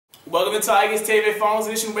Welcome to Tigers TV Finals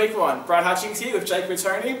Edition Week 1. Brad Hutchings here with Jake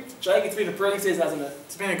Bertoni. Jake, it's been a brilliant season, hasn't it?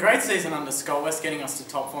 It's been a great season under Scott West, getting us to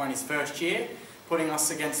top 4 in his first year, putting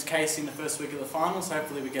us against Casey in the first week of the finals.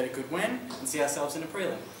 Hopefully we get a good win and see ourselves in a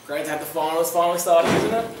prelim. Great to have the finals finally started,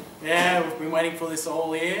 isn't it? Yeah, we've been waiting for this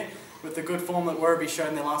all year. With the good form that Werribee showed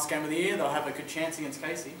in their last game of the year, they'll have a good chance against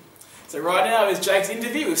Casey. So right now is Jake's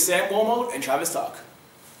interview with Sam Wormald and Travis Tuck.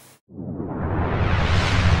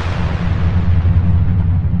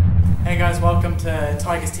 Hey guys, welcome to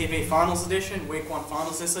Tigers TV Finals Edition, Week 1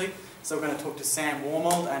 Finals this week. So we're going to talk to Sam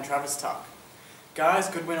Wormald and Travis Tuck. Guys,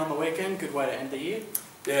 good win on the weekend, good way to end the year.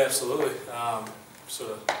 Yeah, absolutely.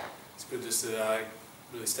 It's good just to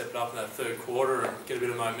really step it up in that third quarter and get a bit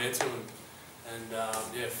of momentum and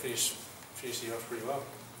finish the year off pretty well.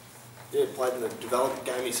 Yeah, played in the development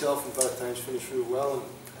game himself and both teams finished real well,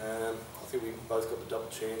 and I think we both got the double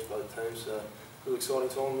chance, both teams, so really exciting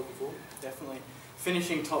time, looking forward. Definitely.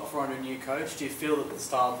 Finishing top 4 under a new coach, do you feel that the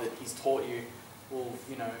style that he's taught you will,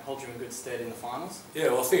 hold you in good stead in the finals? Yeah,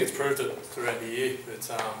 well, I think it's proved it throughout the year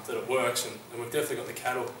that it works, and we've definitely got the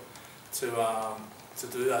cattle to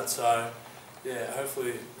do that. So yeah,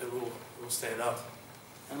 hopefully it will stand up.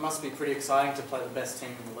 And it must be pretty exciting to play the best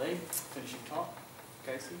team in the league, finishing top,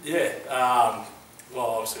 Casey. Yeah. Well,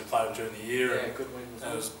 obviously we played them during the year, yeah, and good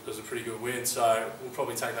win. It was a pretty good win. So we'll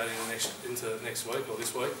probably take that into next week or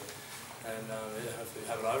this week, and hopefully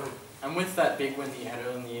have it over them. And with that big win that you had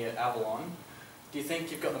early in the year, Avalon, do you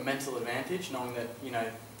think you've got the mental advantage, knowing that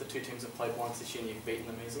the two teams have played once this year and you've beaten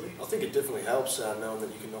them easily? I think it definitely helps knowing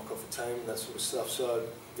that you can knock off a team and that sort of stuff. So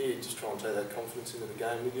yeah, just try and take that confidence into the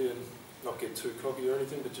game with you and not get too cocky or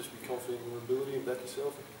anything, but just be confident in your ability and back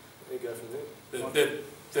yourself and go from there.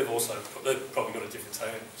 They've probably got a different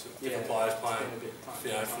team, different players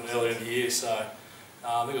playing, from earlier in the year. So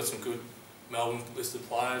they've got some good Melbourne listed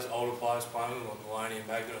players, older players playing them, like Maloney and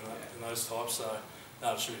Magna and those types. So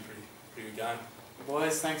it should be pretty good game.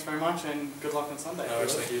 Boys, thanks very much and good luck on Sunday. No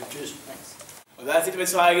worries, thank you. Cheers. Thanks. Well, that's it for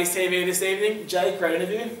Tigers TV this evening. Jake, great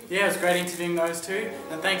interview. Yeah, it was great interviewing those two.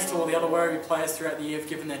 And thanks to all the other Werribee players throughout the year for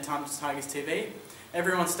giving their time to Tigers TV.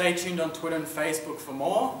 Everyone stay tuned on Twitter and Facebook for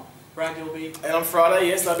more. Brad, you'll be... And on Friday,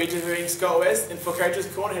 yes, I'll be interviewing Scott West and for Coach's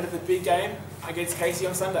Corner ahead of the big game against Casey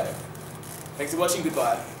on Sunday. Thanks for watching,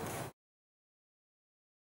 goodbye.